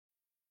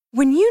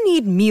When you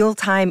need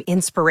mealtime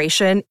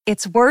inspiration,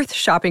 it's worth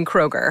shopping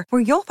Kroger,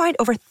 where you'll find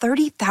over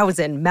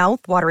 30,000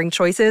 mouth-watering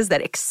choices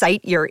that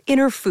excite your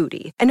inner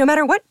foodie. And no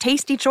matter what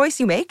tasty choice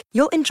you make,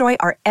 you'll enjoy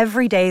our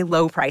everyday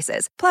low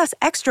prices, plus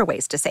extra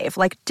ways to save,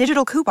 like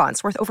digital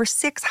coupons worth over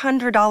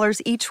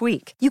 $600 each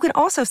week. You can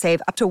also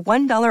save up to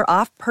 $1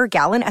 off per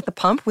gallon at the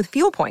pump with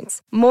fuel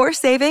points. More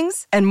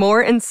savings and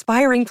more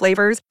inspiring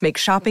flavors make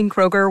shopping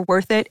Kroger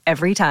worth it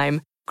every time.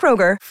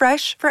 Kroger,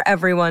 fresh for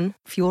everyone.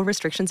 Fuel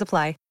restrictions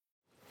apply.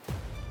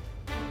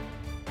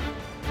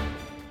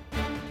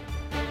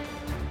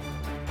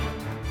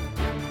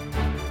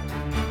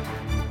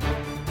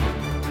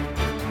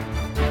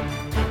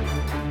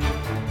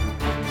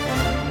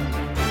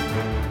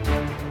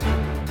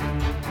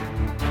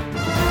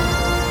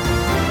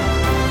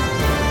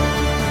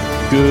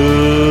 Good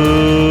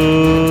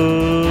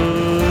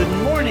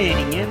morning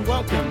and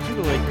welcome to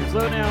the Lakers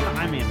Lowdown.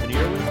 I'm Anthony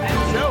Irwin.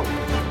 And Joe,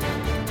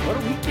 what a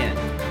weekend,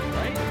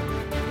 right?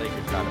 The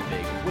Lakers got a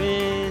big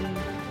win.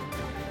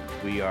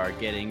 We are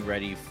getting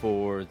ready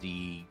for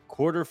the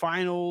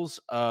quarterfinals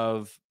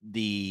of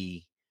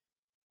the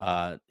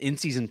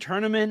in-season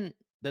tournament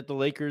that the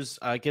Lakers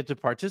get to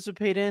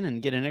participate in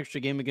and get an extra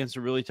game against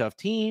a really tough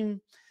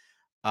team.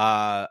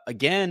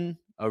 Again,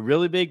 a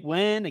really big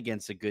win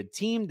against a good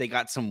team. They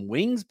got some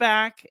wings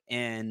back,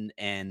 and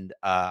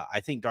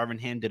I think Darvin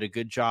Ham did a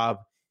good job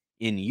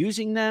in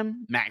using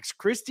them. Max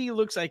Christie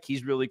looks like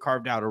he's really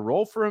carved out a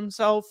role for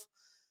himself.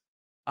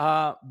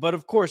 But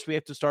of course, we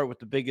have to start with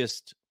the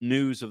biggest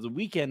news of the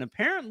weekend.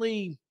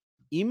 Apparently,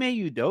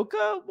 Ime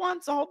Udoka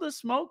wants all the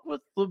smoke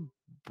with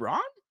LeBron?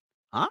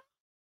 Huh?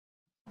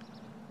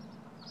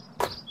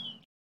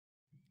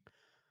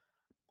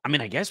 I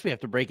mean, I guess we have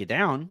to break it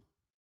down,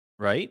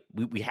 right?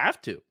 We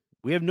have to.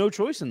 We have no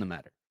choice in the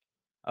matter.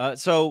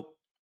 So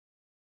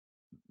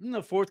in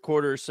the fourth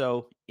quarter,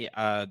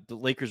 the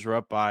Lakers were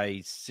up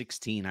by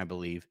 16, I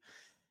believe.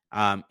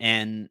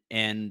 And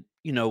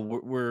you know,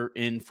 we're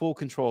in full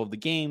control of the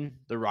game.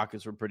 The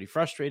Rockets were pretty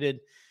frustrated.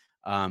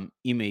 Ime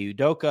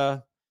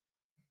Udoka,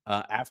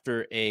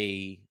 after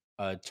Tari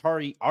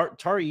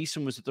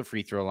Eason was at the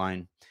free throw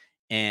line,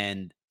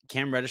 and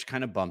Cam Reddish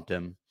kind of bumped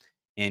him,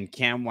 and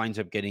Cam winds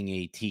up getting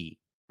a tee.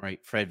 Right,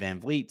 Fred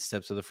VanVleet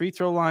steps to the free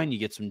throw line. You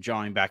get some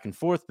jawing back and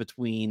forth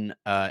between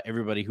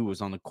everybody who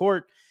was on the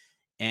court,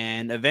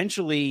 and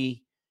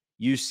eventually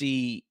you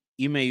see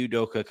Ime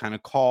Udoka kind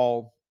of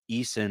call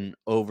Eason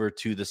over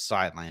to the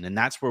sideline, and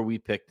that's where we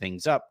pick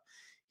things up.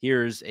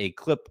 Here's a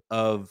clip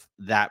of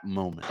that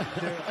moment.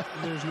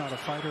 There's not a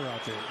fighter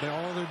out there.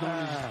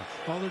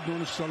 All they're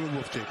doing is selling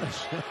wolf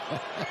tickets.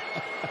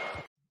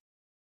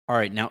 All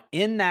right, now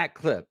in that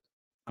clip,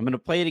 I'm going to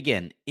play it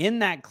again. In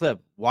that clip,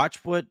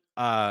 watch what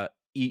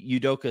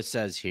Udoka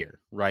says here,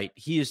 right?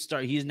 He's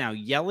now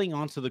yelling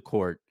onto the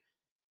court,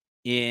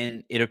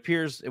 and it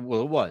appears, it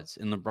was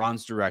in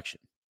LeBron's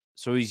direction.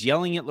 So he's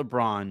yelling at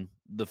LeBron,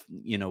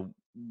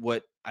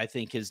 what I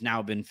think has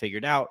now been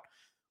figured out.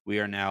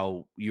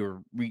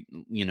 You're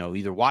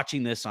either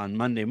watching this on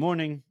Monday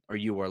morning or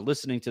you are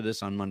listening to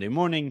this on Monday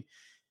morning.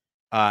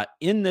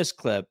 In this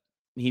clip,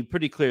 he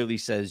pretty clearly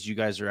says, you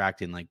guys are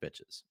acting like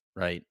bitches,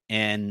 right?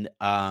 And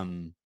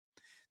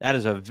that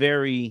is a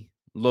very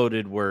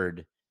loaded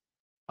word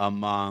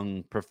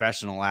among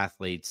professional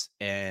athletes,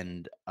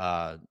 and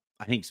I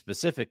think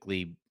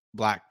specifically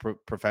Black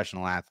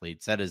professional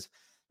athletes. That is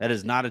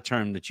not a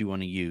term that you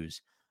want to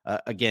use.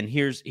 Again,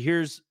 here's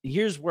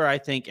where I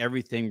think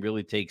everything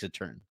really takes a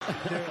turn.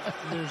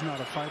 There's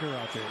not a fighter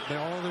out there.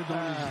 All they're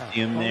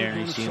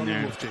doing is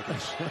selling wolf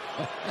tickets.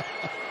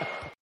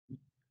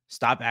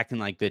 Stop acting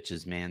like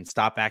bitches, man.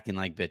 Stop acting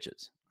like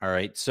bitches. All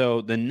right.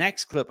 So the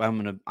next clip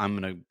I'm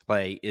gonna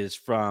play is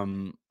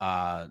from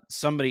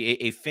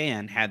somebody, a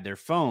fan had their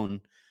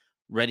phone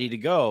ready to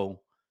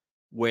go,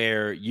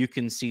 where you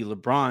can see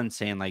LeBron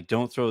saying, like,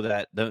 don't throw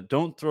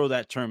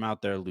that term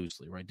out there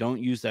loosely, right? Don't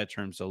use that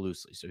term so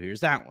loosely. So here's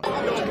that one.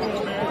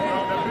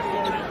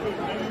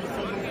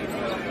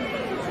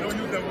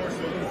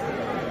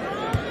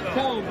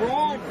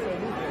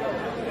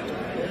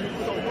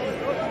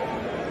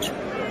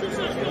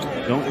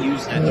 Don't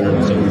use that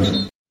term so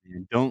loosely.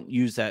 Don't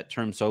use that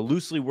term so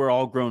loosely. We're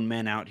all grown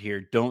men out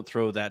here. Don't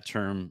throw that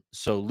term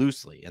so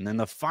loosely. And then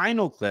the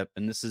final clip,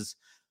 and this is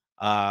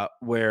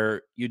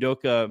where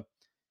Udoka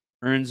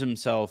earns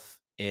himself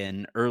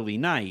an early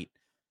night.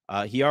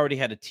 He already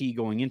had a tee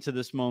going into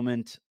this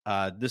moment.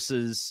 This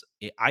is,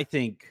 I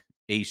think,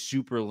 a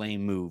super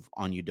lame move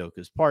on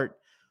Udoka's part.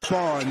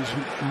 Spawns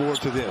more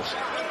to this.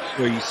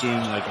 Where you seeing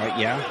like,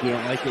 yeah, you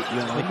don't like it, you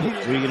don't like it.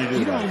 What are you going to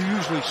do about it?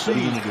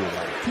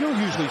 You don't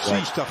usually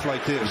see stuff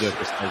like this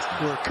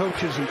where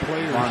coaches and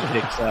players. LeBron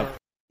picks up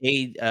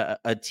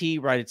a tee,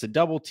 right? It's a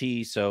double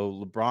tee.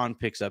 So LeBron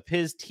picks up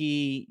his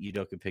tee.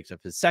 Udoka picks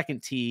up his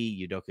second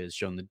tee. Udoka has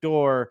shown the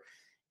door.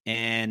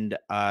 And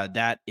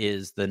that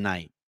is the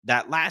night.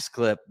 That last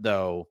clip,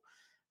 though,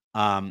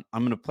 I'm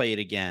going to play it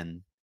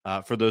again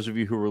for those of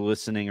you who are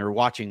listening or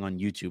watching on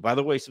YouTube. By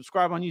the way,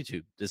 subscribe on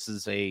YouTube. This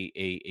is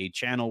a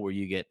channel where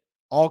you get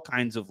all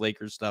kinds of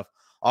Lakers stuff,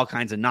 all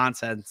kinds of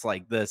nonsense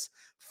like this.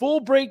 Full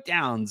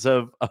breakdowns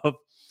of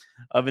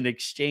an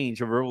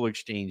exchange, a verbal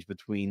exchange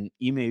between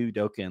Ime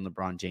Udoka and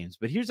LeBron James.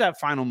 But here's that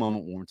final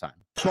moment one more time.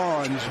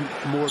 Responds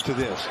more to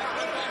this.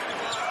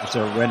 It's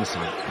a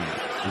renaissance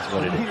is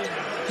what it is.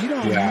 You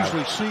don't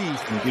usually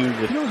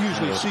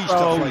see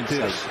stuff like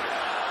this,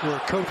 where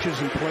coaches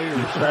and players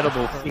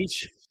incredible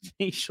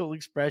facial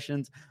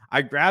expressions.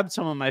 I grabbed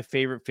some of my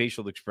favorite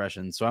facial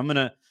expressions, so I'm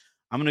gonna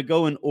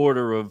go in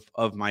order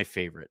of my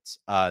favorites,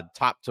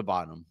 top to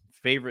bottom.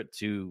 Favorite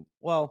to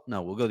we'll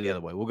go the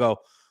other way. We'll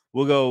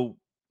go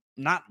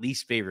not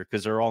least favorite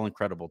because they're all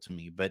incredible to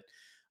me, but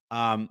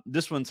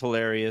this one's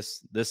hilarious.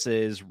 This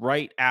is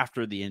right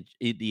after the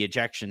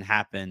ejection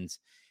happens,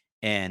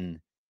 and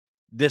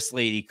this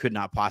lady could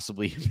not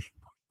possibly.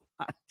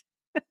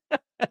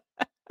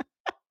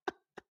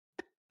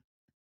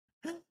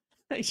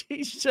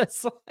 She's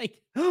just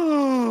like,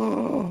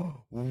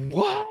 oh,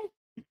 what?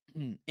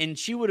 And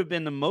she would have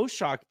been the most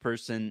shocked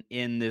person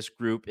in this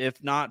group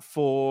if not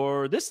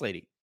for this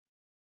lady,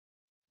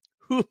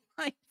 who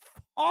like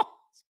falls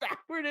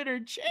backward in her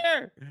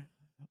chair.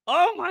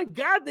 Oh my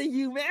God, the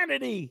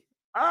humanity!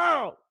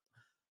 Oh,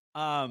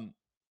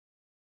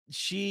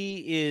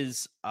 she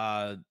is,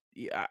 of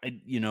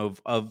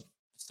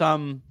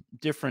some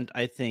different,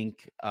 I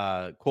think,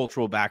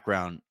 cultural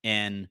background,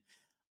 and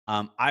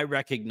I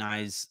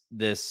recognize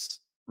this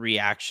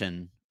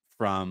reaction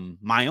from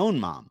my own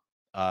mom,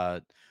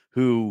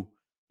 who,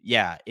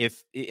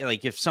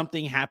 if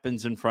something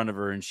happens in front of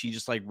her and she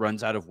just like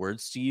runs out of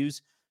words to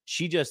use,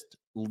 she just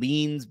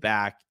leans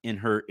back in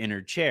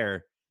her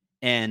chair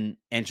and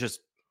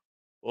just,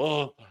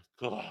 oh my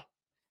God,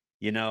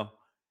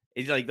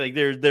 it's like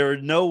there are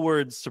no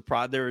words to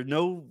there are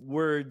no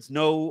words,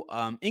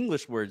 no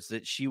English words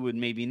that she would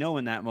maybe know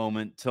in that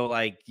moment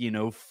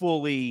to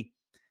fully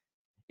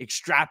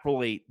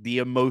extrapolate the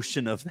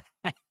emotion of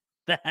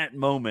that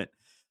moment.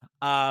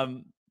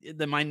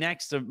 Then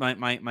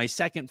my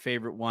second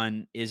favorite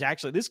one is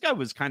actually, this guy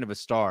was kind of a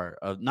star,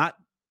 of not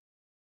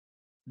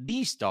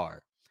the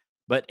star,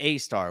 but a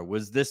star,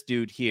 was this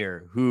dude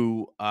here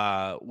who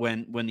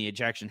when the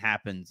ejection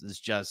happens is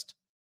just,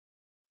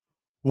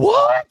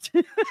 what?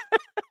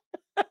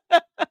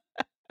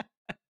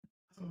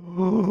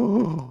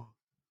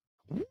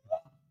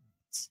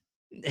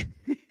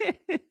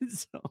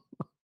 So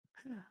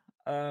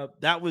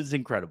that was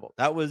incredible.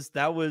 That was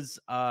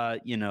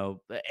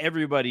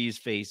everybody's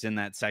face in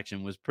that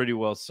section was pretty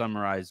well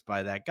summarized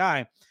by that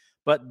guy.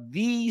 But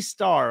the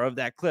star of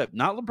that clip,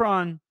 not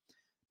LeBron,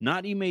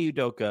 not Ime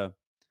Udoka,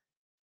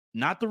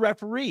 not the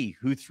referee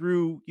who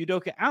threw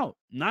Udoka out,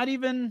 not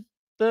even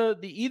the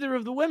either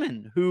of the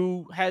women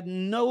who had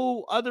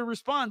no other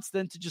response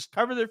than to just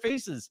cover their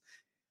faces.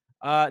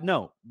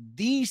 No,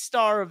 the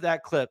star of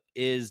that clip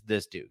is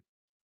this dude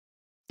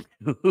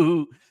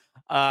who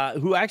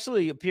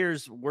actually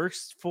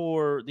works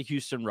for the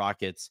Houston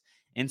Rockets,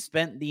 and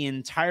spent the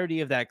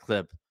entirety of that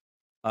clip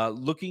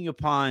looking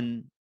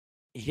upon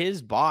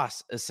his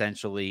boss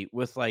essentially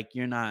with like,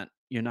 you're not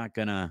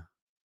gonna,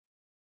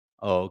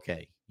 oh,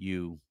 okay,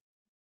 you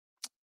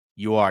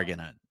are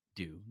gonna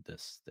do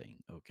this thing,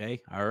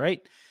 okay, all right.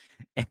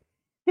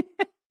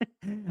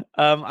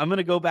 I'm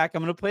gonna go back.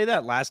 I'm gonna play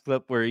that last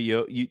clip where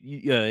Ime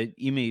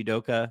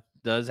Udoka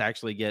does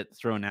actually get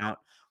thrown out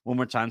one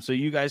more time, so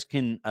you guys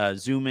can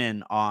zoom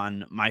in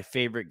on my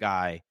favorite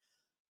guy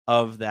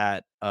of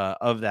that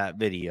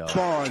video.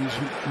 Responds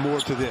more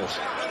to this.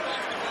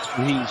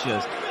 He's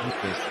just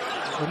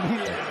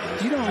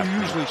you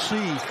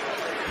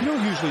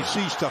don't usually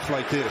see stuff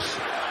like this,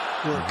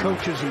 where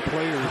coaches and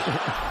players.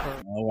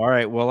 Oh, all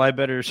right. Well, I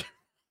better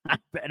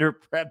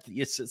prep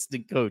the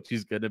assistant coach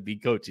who's going to be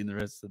coaching the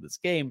rest of this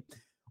game,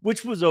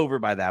 which was over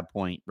by that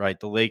point, right?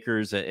 The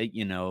Lakers, a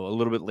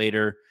little bit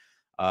later,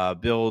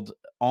 build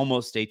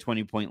almost a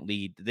 20-point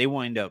lead. They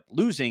wind up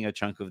losing a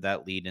chunk of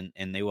that lead,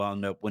 and they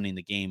wound up winning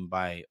the game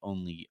by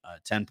only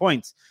 10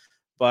 points.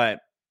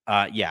 But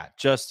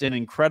just an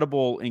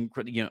incredible,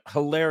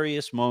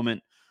 hilarious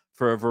moment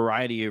for a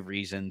variety of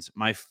reasons.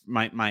 I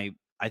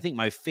think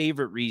my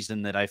favorite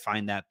reason that I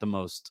find that the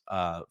most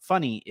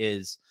funny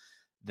is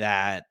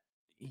that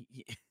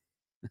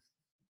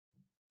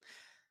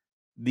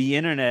the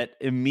internet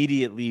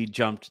immediately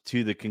jumped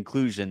to the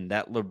conclusion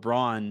that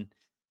LeBron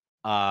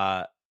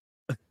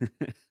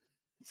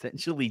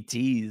essentially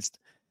teased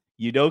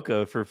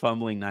Udoka for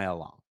fumbling Nia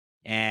Long.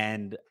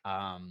 And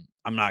I'm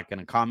not going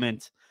to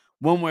comment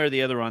one way or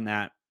the other on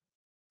that,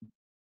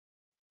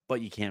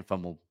 but you can't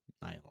fumble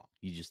Nia Long.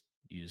 You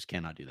just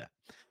cannot do that.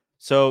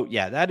 So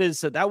yeah,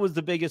 that was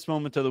the biggest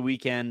moment of the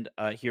weekend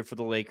here for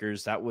the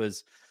Lakers. That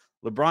was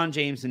LeBron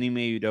James and Ime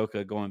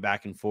Udoka going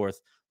back and forth.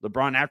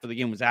 LeBron, after the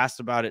game, was asked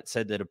about it,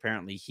 said that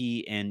apparently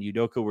he and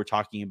Udoka were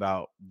talking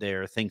about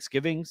their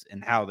Thanksgivings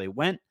and how they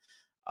went.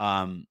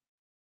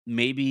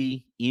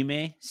 Maybe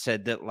Ime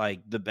said that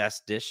like the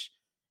best dish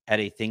at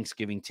a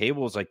Thanksgiving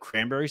table is like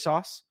cranberry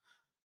sauce.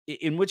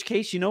 In which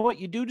case, you know what?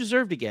 You do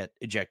deserve to get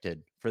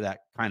ejected for that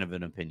kind of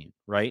an opinion,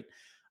 right?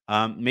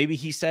 Maybe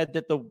he said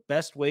that the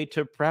best way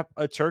to prep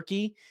a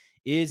turkey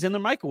is in the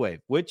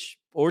microwave,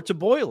 or to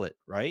boil it,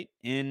 right?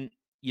 And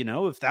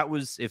if that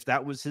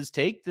was his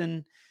take,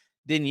 then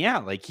yeah,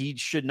 like he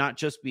should not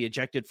just be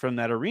ejected from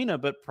that arena,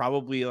 but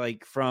probably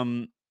like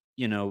from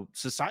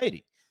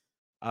society.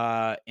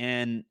 But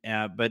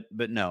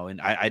no,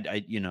 and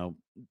I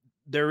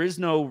there is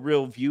no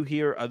real view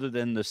here other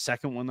than the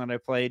second one that I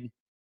played,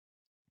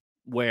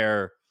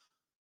 where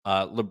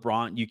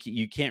LeBron,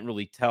 you can't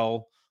really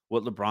tell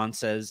what LeBron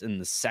says in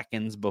the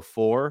seconds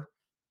before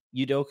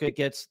Udoka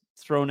gets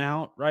thrown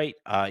out, right?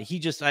 He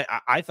just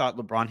I thought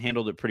LeBron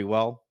handled it pretty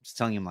well. Just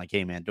telling him like,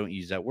 hey man, don't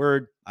use that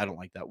word. I don't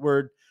like that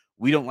word.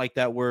 We don't like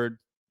that word.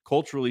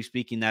 Culturally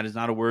speaking, that is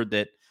not a word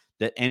that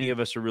any of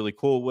us are really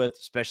cool with,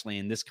 especially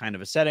in this kind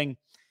of a setting.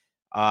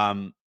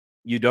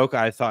 Udoka,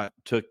 I thought,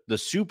 took the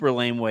super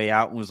lame way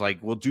out and was like,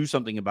 "We'll do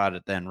something about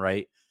it then,"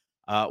 right?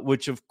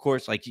 Which, of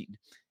course, like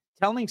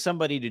telling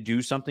somebody to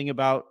do something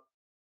about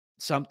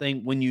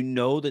something when you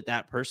know that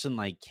that person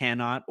like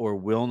cannot or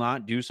will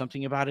not do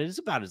something about it is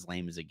about as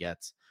lame as it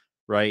gets,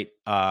 right?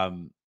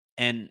 And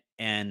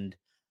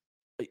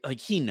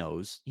like he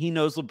knows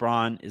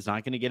LeBron is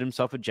not going to get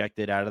himself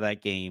ejected out of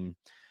that game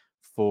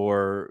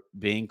for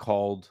being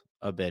called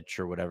a bitch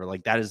or whatever.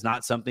 Like that is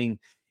not something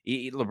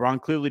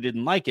LeBron clearly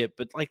didn't like it,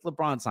 but like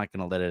LeBron's not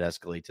going to let it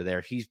escalate to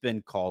there. He's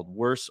been called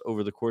worse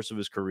over the course of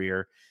his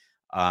career,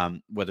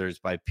 whether it's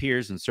by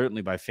peers and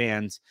certainly by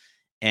fans.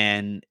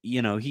 And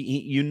you know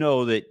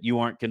that you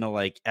aren't going to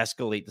like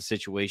escalate the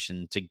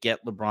situation to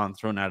get LeBron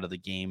thrown out of the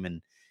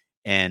game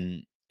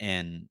and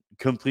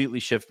completely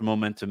shift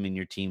momentum in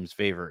your team's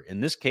favor.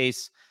 In this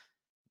case,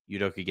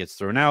 Udoka gets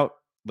thrown out.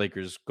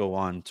 Lakers go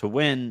on to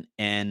win,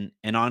 and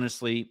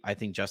honestly, I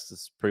think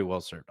justice is pretty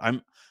well served.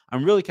 I'm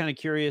really kind of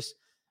curious.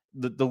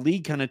 The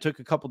league kind of took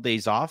a couple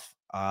days off.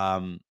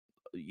 So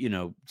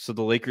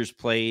the Lakers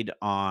played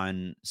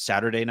on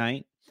Saturday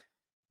night.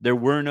 There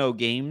were no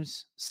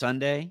games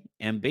Sunday,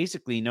 and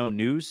basically no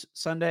news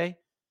Sunday.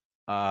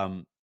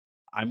 I'm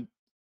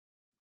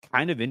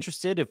kind of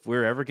interested if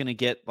we're ever going to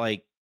get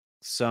like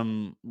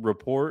some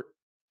report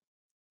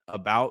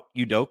about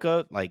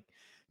Udoka, like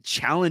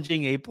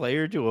challenging a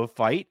player to a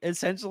fight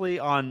essentially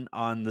on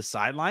the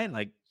sideline.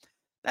 Like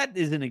that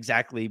isn't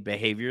exactly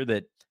behavior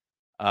that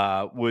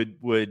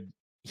would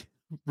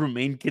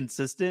remain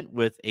consistent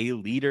with a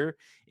leader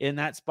in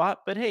that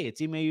spot. But hey,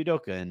 it's Ime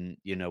Udoka, and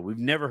we've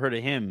never heard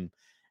of him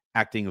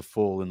acting a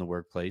fool in the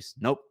workplace.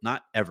 Nope,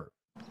 not ever.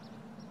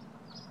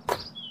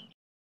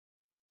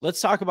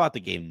 Let's talk about the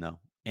game though.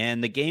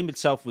 And the game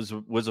itself was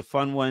a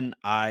fun one.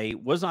 I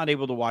was not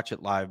able to watch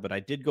it live, but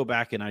I did go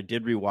back and I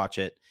did rewatch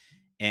it,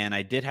 and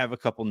I did have a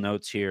couple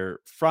notes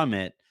here from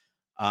it.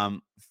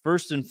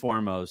 First and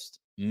foremost,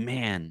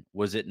 man,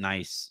 was it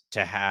nice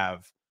to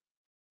have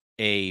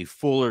a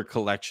fuller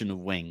collection of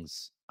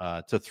wings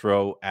to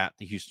throw at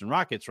the Houston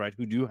Rockets, right?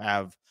 Who do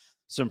have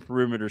some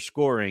perimeter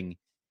scoring,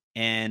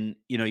 and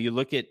you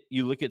look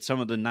at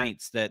some of the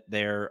nights that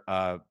their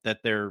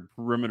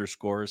perimeter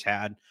scorers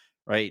had,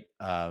 right?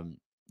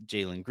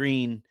 Jalen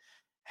Green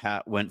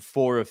went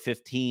 4 of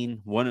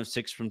 15, 1 of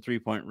 6 from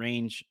 3-point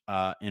range,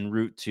 en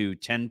route to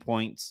 10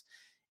 points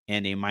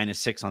and a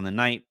 -6 on the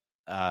night.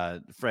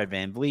 Fred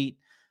VanVleet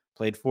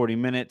played 40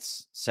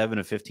 minutes, 7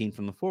 of 15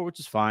 from the floor, which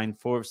is fine.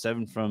 4 of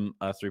 7 from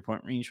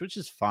 3-point range, which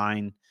is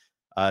fine.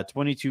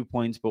 22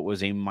 points, but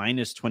was a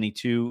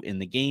 -22 in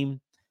the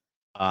game.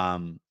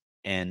 I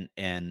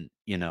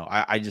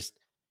just,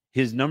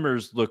 his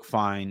numbers look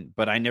fine,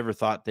 but I never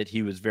thought that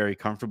he was very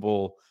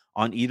comfortable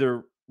on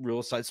either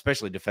real side,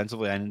 especially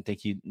defensively. I didn't think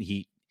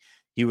he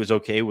was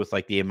okay with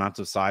like the amounts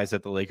of size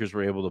that the Lakers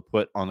were able to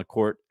put on the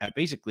court at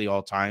basically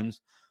all times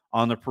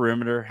on the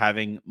perimeter,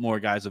 having more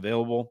guys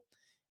available.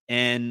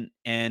 And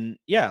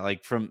yeah,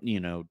 like from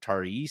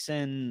Tari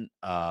Eason,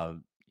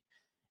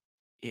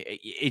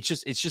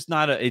 it's just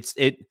not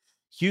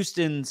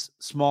Houston's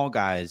small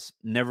guys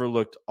never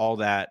looked all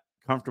that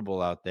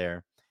comfortable out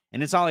there.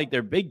 And it's not like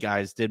their big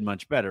guys did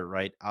much better,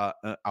 right?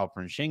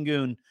 Alperen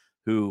Şengün,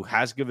 who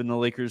has given the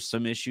Lakers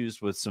some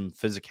issues with some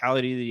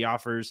physicality that he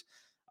offers.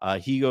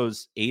 He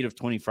goes 8 of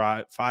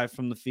 25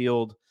 from the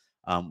field,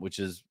 which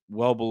is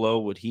well below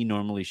what he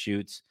normally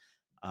shoots.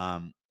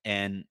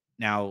 And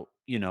now,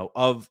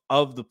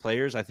 of the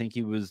players, I think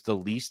he was the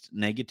least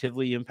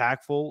negatively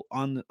impactful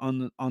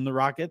on the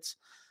Rockets,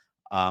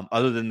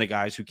 other than the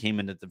guys who came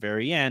in at the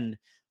very end,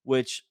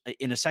 which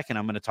in a second,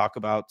 I'm going to talk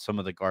about some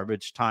of the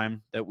garbage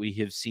time that we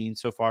have seen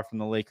so far from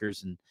the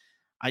Lakers. And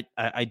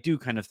I do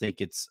kind of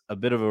think it's a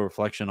bit of a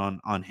reflection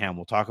on him.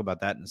 We'll talk about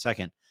that in a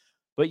second.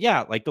 But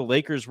yeah, like the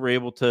Lakers were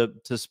able to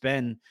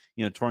spend,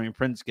 Taurean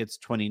Prince gets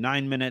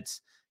 29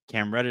 minutes,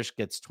 Cam Reddish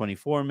gets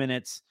 24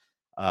 minutes,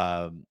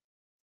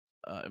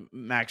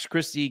 Max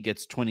Christie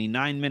gets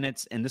 29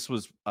 minutes, and this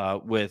was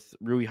with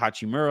Rui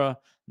Hachimura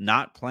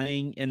not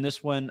playing in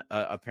this one.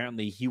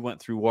 Apparently, he went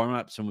through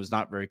warmups and was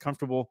not very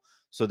comfortable,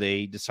 so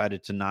they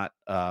decided to not,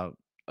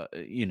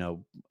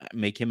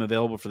 make him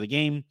available for the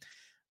game.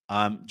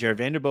 Jared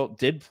Vanderbilt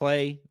did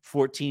play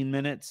 14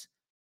 minutes,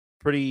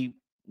 pretty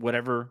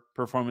whatever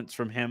performance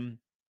from him,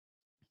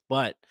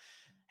 but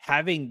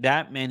having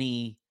that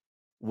many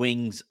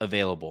wings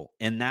available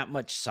and that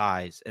much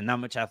size and that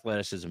much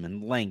athleticism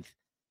and length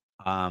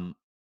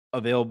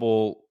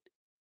available.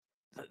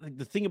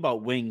 The thing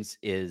about wings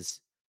is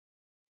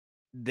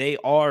they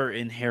are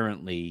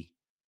inherently,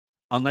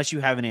 unless you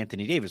have an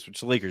Anthony Davis,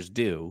 which the Lakers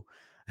do,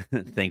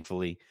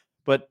 thankfully,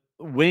 but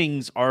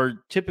wings are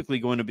typically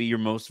going to be your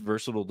most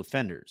versatile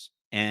defenders.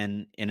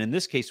 And in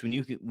this case,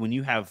 when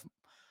you have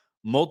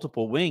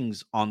multiple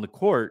wings on the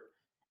court,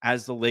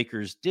 as the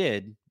Lakers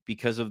did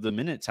because of the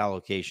minutes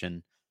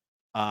allocation,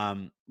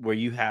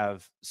 where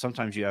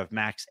sometimes you have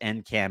Max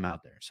and Cam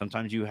out there.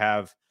 Sometimes you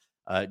have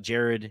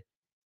Jared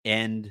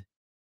and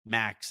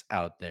Max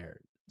out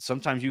there.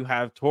 Sometimes you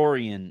have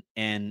Torian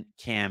and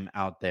Cam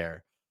out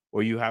there,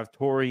 or you have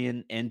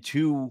Torian and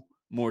two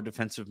more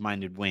defensive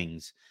minded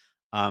wings.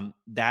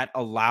 That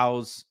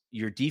allows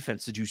your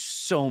defense to do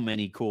so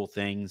many cool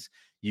things.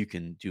 You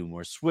can do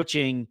more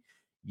switching.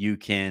 You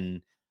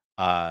can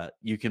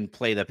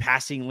play the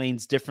passing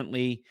lanes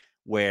differently,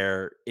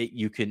 where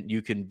you can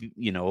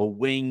a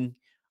wing,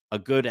 a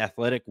good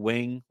athletic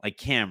wing like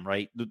Cam,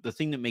 right? The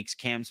thing that makes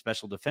Cam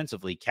special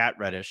defensively, Cat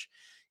Reddish,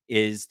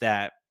 is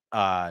that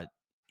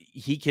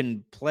he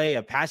can play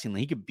a passing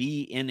lane. He could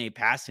be in a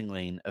passing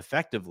lane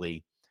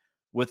effectively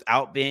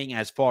without being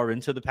as far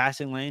into the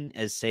passing lane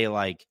as, say,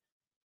 like,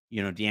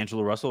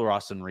 D'Angelo Russell or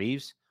Austin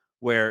Reeves,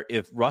 where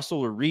if Russell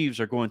or Reeves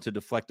are going to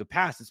deflect a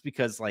pass, it's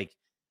because like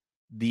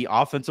the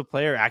offensive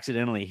player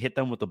accidentally hit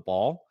them with the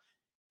ball.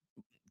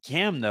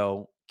 Cam,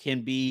 though,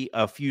 can be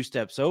a few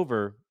steps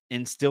over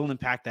and still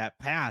impact that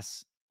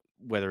pass,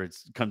 whether it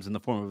comes in the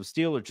form of a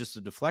steal or just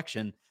a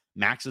deflection.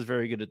 Max is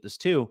very good at this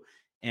too.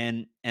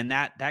 And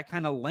that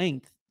kind of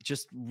length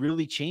just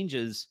really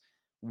changes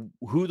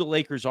who the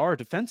Lakers are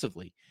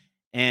defensively,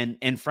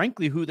 and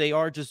frankly, who they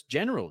are just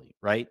generally,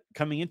 right?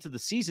 Coming into the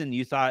season,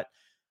 you thought,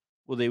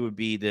 well, they would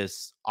be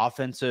this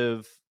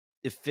offensive,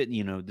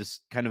 this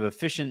kind of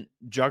efficient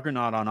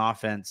juggernaut on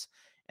offense,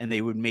 and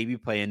they would maybe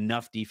play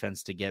enough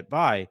defense to get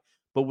by.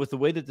 But with the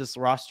way that this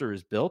roster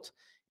is built,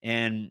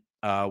 and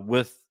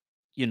with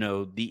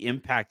the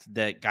impact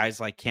that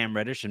guys like Cam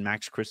Reddish and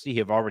Max Christie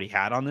have already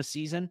had on this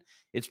season,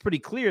 it's pretty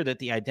clear that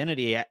the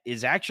identity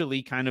is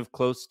actually kind of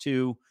close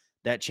to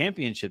that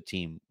championship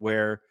team,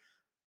 where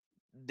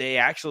they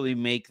actually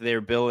make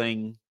their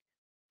billing,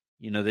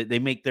 they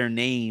make their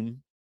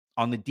name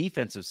on the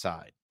defensive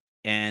side,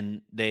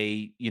 and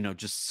they,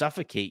 just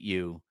suffocate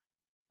you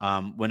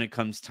when it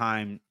comes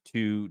time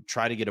to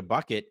try to get a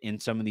bucket in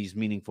some of these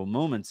meaningful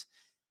moments,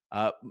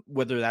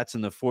 whether that's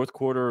in the fourth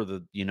quarter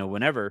or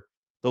whenever.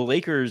 The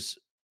Lakers,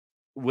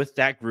 with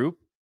that group,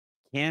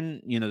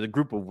 the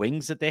group of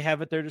wings that they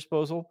have at their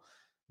disposal,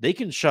 they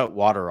can shut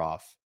water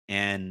off.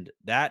 And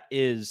that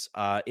is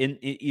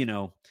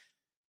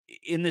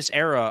in this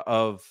era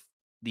of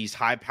these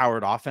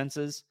high-powered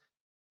offenses,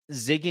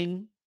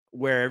 zigging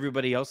where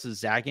everybody else is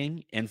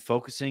zagging and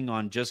focusing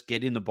on just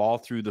getting the ball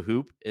through the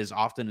hoop as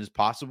often as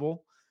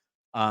possible.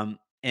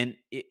 And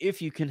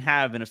if you can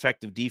have an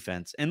effective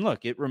defense, and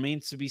look, it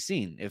remains to be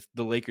seen if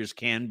the Lakers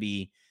can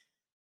be,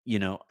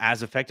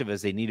 as effective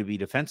as they need to be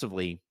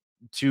defensively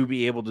to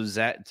be able to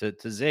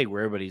zig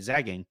where everybody's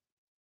zagging,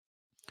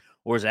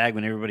 or zag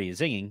when everybody is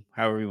zigging,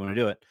 however you want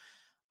to do it.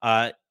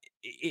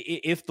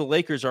 If the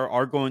Lakers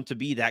are going to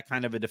be that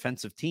kind of a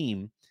defensive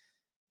team,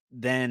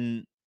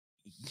 then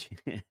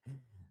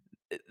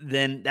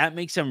then that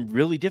makes them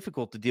really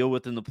difficult to deal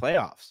with in the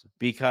playoffs,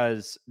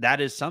 because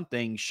that is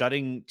something,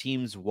 shutting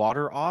teams'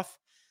 water off.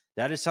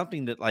 That is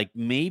something that like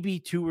maybe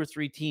two or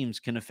three teams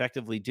can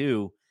effectively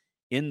do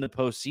in the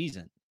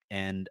postseason.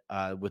 And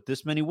with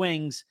this many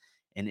wings,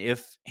 and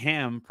if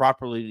Ham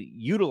properly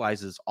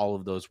utilizes all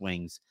of those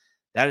wings,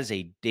 that is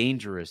a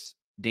dangerous,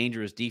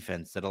 dangerous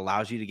defense that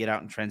allows you to get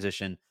out in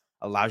transition,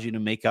 allows you to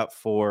make up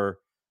for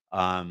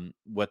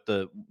what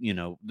the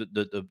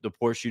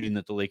poor shooting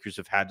that the Lakers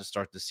have had to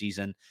start the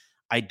season.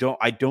 I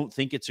don't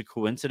think it's a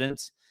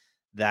coincidence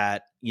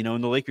that,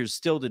 and the Lakers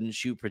still didn't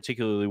shoot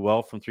particularly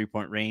well from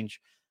 3-point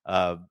range.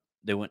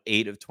 They went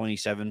 8 of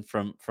 27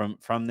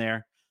 from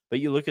there. But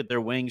you look at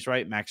their wings,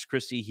 right? Max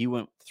Christie, he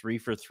went 3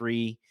 for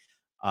 3.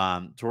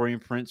 Taurean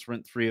Prince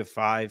went 3 of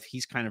 5.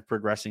 He's kind of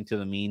progressing to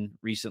the mean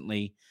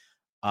recently.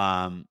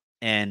 And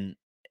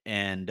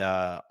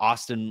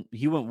Austin,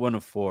 he went 1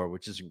 of 4,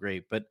 which isn't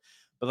great, but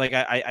like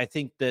I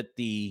think that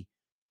the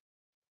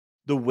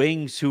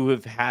wings who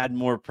have had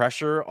more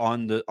pressure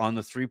on the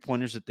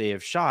 3-pointers that they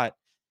have shot,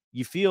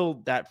 you feel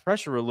that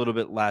pressure a little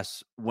bit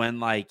less when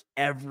like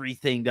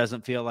everything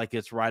doesn't feel like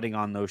it's riding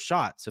on those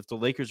shots. If the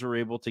Lakers are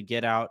able to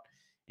get out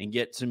and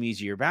get some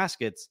easier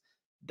baskets,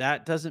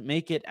 that doesn't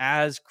make it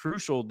as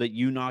crucial that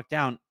you knock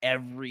down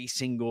every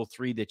single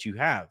 3 that you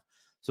have.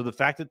 So the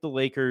fact that the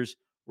Lakers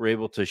were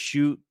able to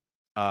shoot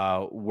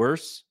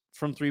worse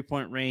from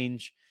 3-point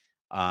range,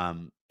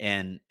 and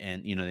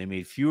they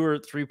made fewer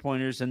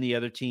 3-pointers than the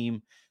other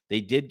team.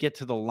 They did get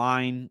to the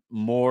line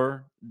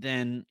more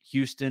than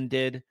Houston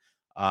did,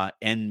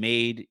 and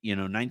made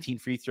 19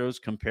 free throws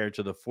compared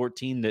to the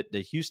 14 that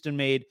Houston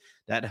made.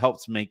 That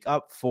helps make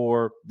up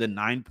for the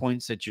 9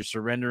 points that you're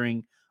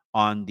surrendering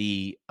on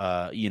the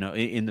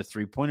in the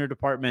 3-pointer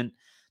department.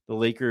 The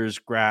Lakers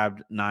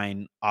grabbed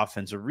 9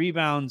 offensive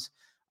rebounds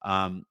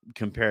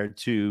compared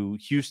to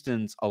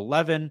Houston's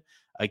 11.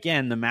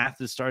 Again, the math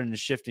is starting to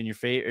shift in your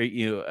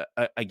favor,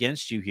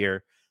 against you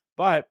here,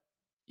 but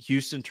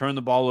Houston turned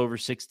the ball over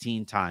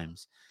 16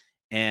 times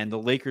and the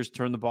Lakers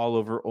turned the ball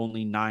over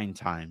only 9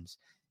 times.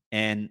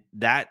 And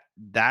that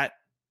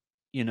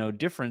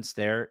difference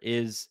there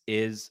is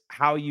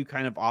how you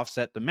kind of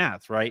offset the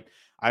math, right?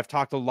 I've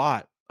talked a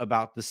lot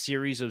about the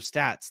series of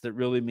stats that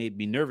really made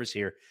me nervous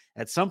here.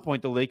 At some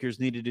point, the Lakers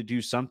needed to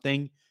do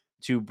something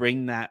to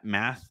bring that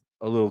math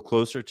a little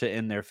closer to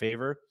in their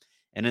favor.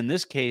 And in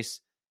this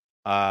case,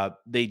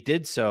 they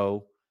did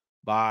so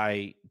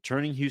by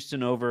turning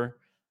Houston over,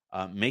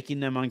 making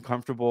them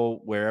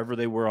uncomfortable wherever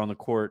they were on the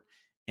court.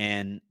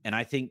 And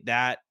I think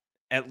that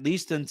at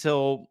least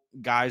until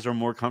guys are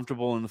more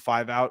comfortable in the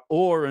 5-out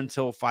or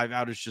until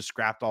 5-out is just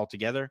scrapped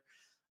altogether,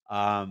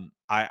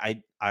 I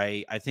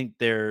think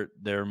their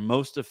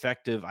most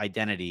effective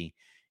identity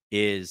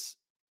is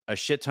a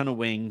shit ton of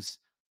wings,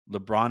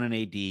 LeBron and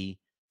AD,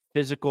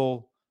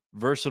 physical,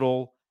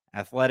 versatile,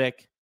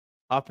 athletic,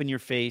 up in your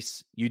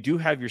face. You do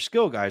have your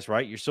skill guys,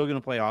 right? You're still going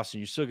to play Austin.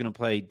 You're still going to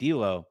play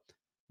D'Lo,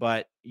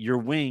 but your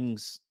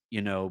wings,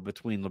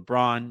 between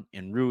LeBron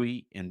and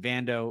Rui and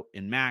Vando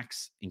and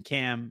Max and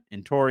Cam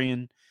and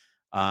Torian,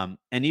 and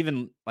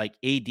even like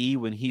AD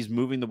when he's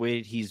moving the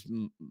way he's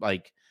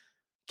like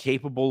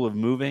capable of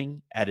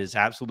moving at his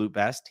absolute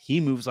best,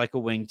 he moves like a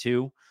wing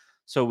too.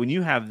 So when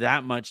you have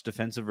that much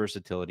defensive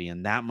versatility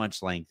and that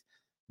much length,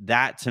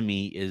 that to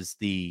me is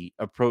the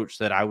approach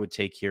that I would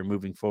take here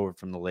moving forward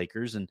from the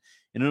Lakers. And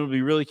it'll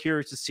be really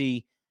curious to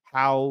see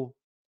how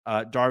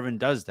Darvin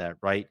does that,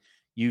 right?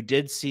 You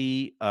did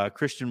see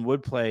Christian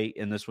Wood play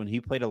in this one. He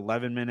played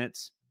 11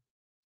 minutes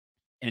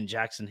and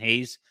Jackson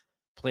Hayes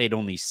played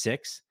only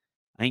 6.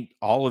 I think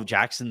all of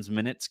Jackson's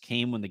minutes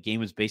came when the game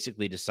was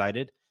basically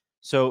decided.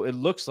 So it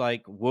looks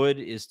like Wood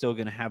is still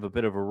going to have a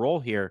bit of a role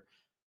here.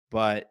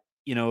 But,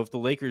 if the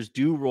Lakers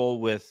do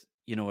roll with,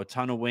 a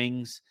ton of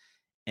wings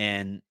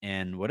and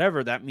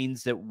whatever, that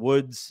means that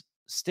Wood's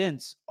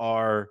stints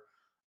are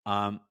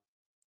they're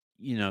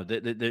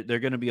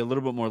going to be a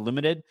little bit more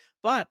limited,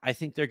 but I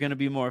think they're going to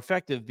be more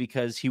effective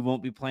because he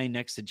won't be playing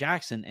next to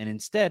Jackson. And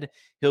instead,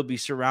 he'll be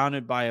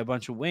surrounded by a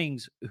bunch of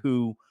wings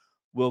who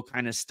will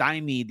kind of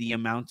stymie the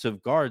amounts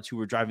of guards who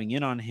were driving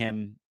in on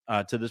him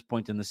to this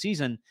point in the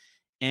season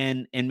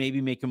and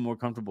maybe make him more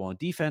comfortable on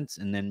defense.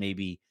 And then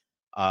maybe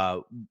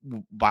by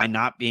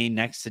not being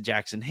next to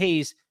Jackson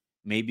Hayes,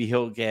 maybe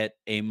he'll get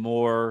a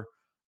more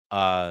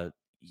a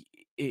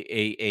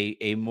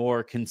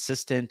more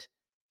consistent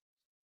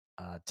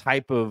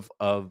type of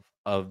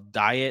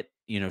diet,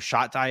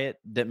 shot diet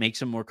that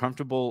makes him more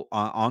comfortable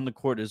on the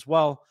court as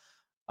well.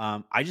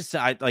 I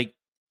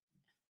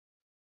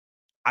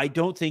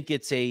don't think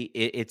it's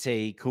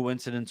a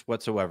coincidence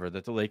whatsoever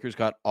that the Lakers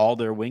got all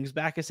their wings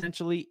back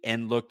essentially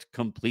and looked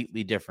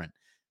completely different.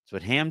 That's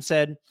what Ham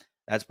said.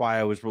 That's why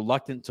I was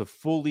reluctant to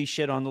fully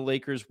shit on the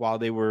Lakers while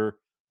they were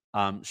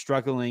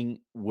struggling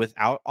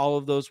without all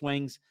of those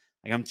wings.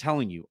 Like I'm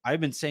telling you, I've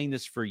been saying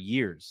this for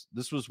years.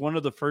 This was one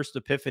of the first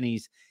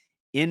epiphanies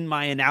in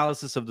my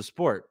analysis of the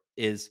sport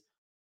is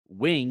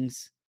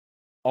wings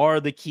are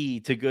the key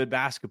to good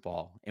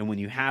basketball. And when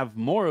you have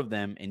more of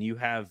them and you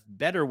have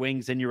better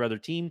wings than your other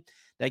team,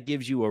 that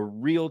gives you a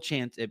real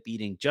chance at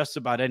beating just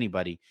about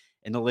anybody.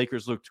 And the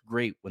Lakers looked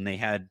great when they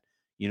had,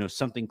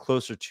 something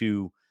closer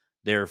to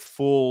their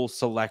full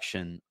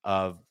selection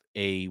of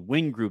a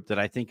wing group that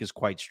I think is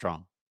quite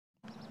strong.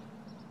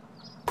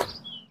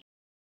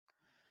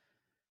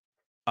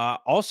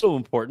 Also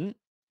important,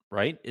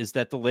 right, is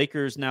that the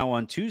Lakers now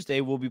on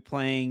Tuesday will be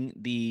playing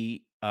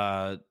the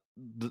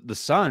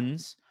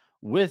Suns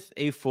with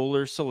a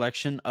fuller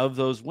selection of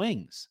those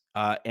wings,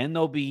 and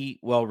they'll be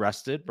well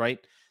rested, right?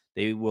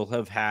 They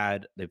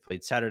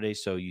played Saturday,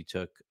 so you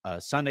took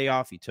Sunday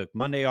off, you took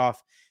Monday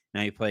off,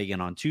 now you play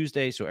again on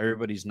Tuesday, so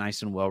everybody's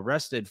nice and well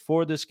rested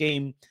for this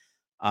game.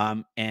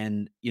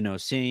 And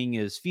seeing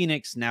as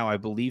Phoenix now, I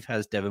believe,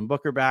 has Devin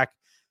Booker back.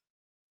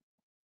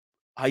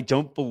 I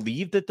don't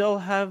believe that they'll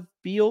have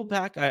Beal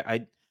back. I'll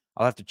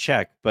have to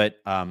check, but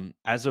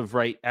as of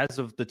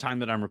the time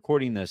that I'm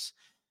recording this,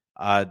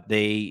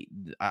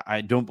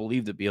 I don't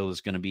believe that Beal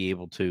is going to be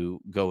able to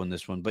go in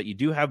this one. But you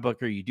do have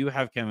Booker, you do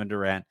have Kevin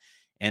Durant,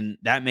 and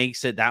that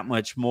makes it that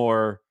much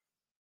more.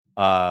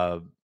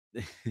 My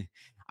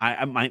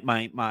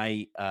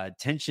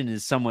tension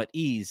is somewhat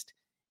eased,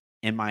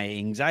 and my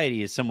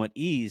anxiety is somewhat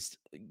eased,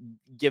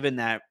 given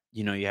that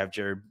you have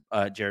Jared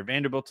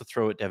Vanderbilt to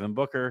throw at Devin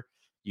Booker.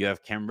 You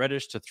have Cam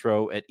Reddish to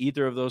throw at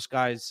either of those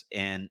guys,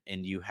 and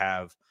you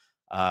have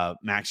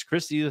Max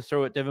Christie to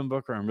throw at Devin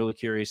Booker. I'm really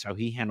curious how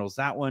he handles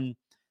that one.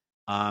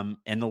 And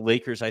the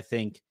Lakers, I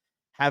think,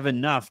 have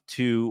enough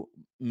to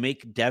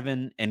make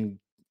Devin and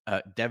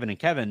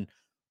Kevin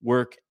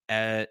work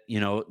at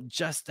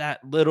just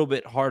that little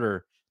bit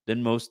harder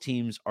than most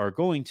teams are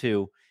going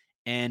to,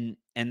 and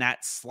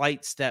that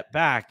slight step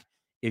back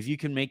if you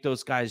can make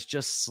those guys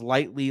just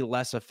slightly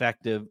less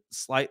effective,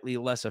 slightly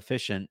less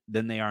efficient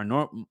than they are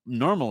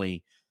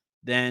normally,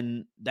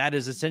 then that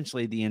is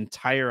essentially the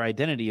entire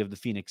identity of the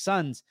Phoenix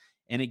Suns.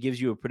 And it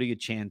gives you a pretty good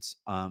chance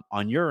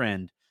on your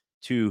end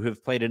to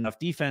have played enough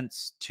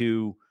defense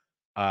to,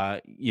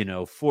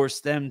 force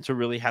them to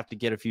really have to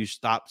get a few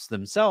stops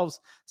themselves.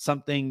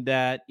 Something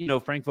that,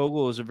 Frank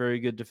Vogel is a very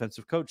good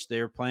defensive coach.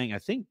 They're playing, I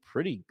think,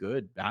 pretty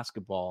good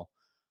basketball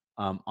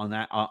on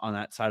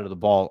that side of the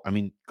ball. I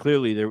mean,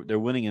 clearly they're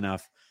winning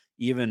enough,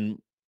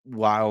 even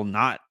while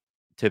not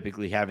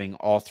typically having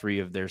all three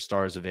of their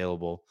stars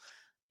available.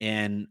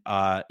 And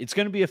it's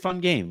going to be a fun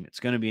game. It's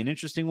going to be an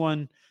interesting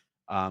one.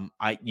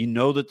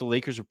 That the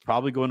Lakers are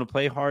probably going to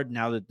play hard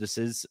now that this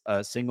is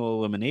a single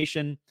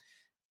elimination.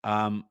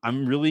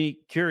 I'm really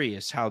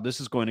curious how this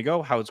is going to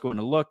go, how it's going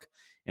to look,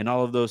 and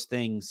all of those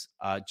things.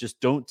 Just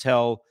don't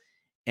tell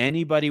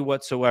anybody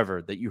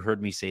whatsoever that you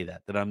heard me say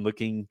that I'm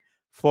looking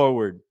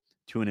forward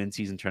to an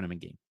in-season tournament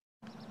game.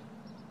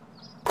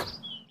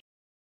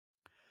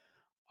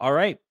 All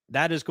right.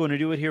 That is going to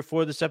do it here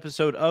for this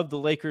episode of the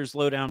Lakers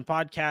Lowdown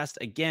podcast.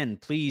 Again,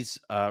 please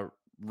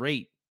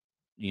rate,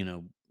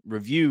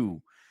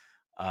 review,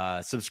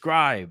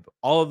 subscribe,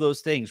 all of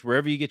those things,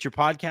 wherever you get your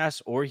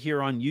podcasts or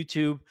here on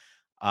YouTube.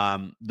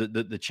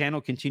 The channel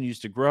continues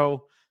to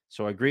grow,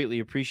 so I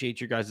greatly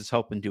appreciate your guys'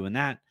 help in doing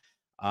that.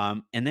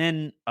 And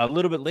then a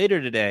little bit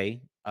later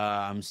today,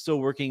 I'm still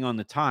working on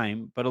the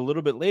time, but a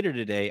little bit later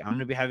today, I'm going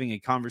to be having a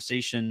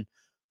conversation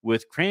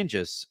with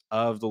Kranjus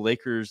of the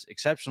Lakers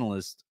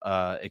Exceptionalism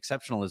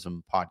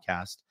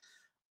podcast.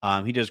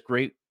 He does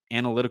great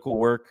analytical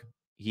work.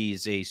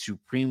 He's a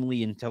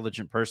supremely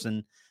intelligent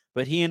person,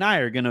 but he and I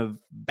are going to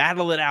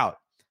battle it out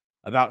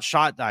about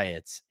shot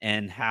diets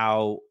and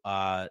how,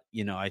 I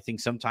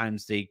think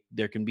sometimes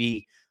there can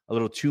be a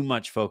little too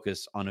much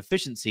focus on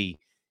efficiency,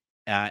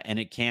 and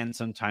it can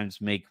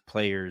sometimes make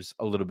players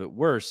a little bit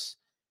worse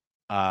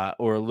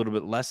or a little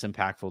bit less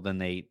impactful than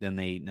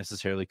they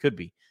necessarily could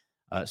be.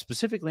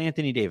 Specifically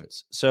Anthony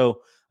Davis.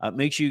 So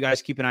make sure you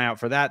guys keep an eye out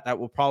for that. That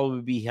will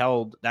probably be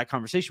held. That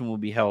conversation will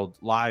be held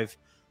live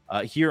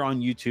here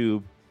on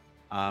YouTube,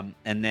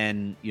 and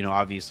then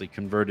obviously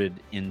converted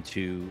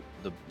into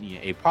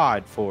a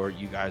pod for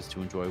you guys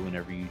to enjoy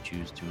whenever you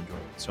choose to enjoy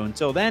it. So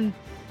until then,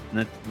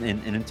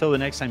 and until the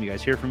next time you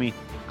guys hear from me,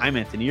 I'm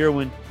Anthony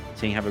Irwin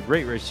saying have a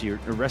great rest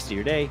of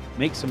your day.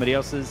 Make somebody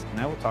else's,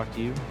 and I will talk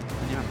to you.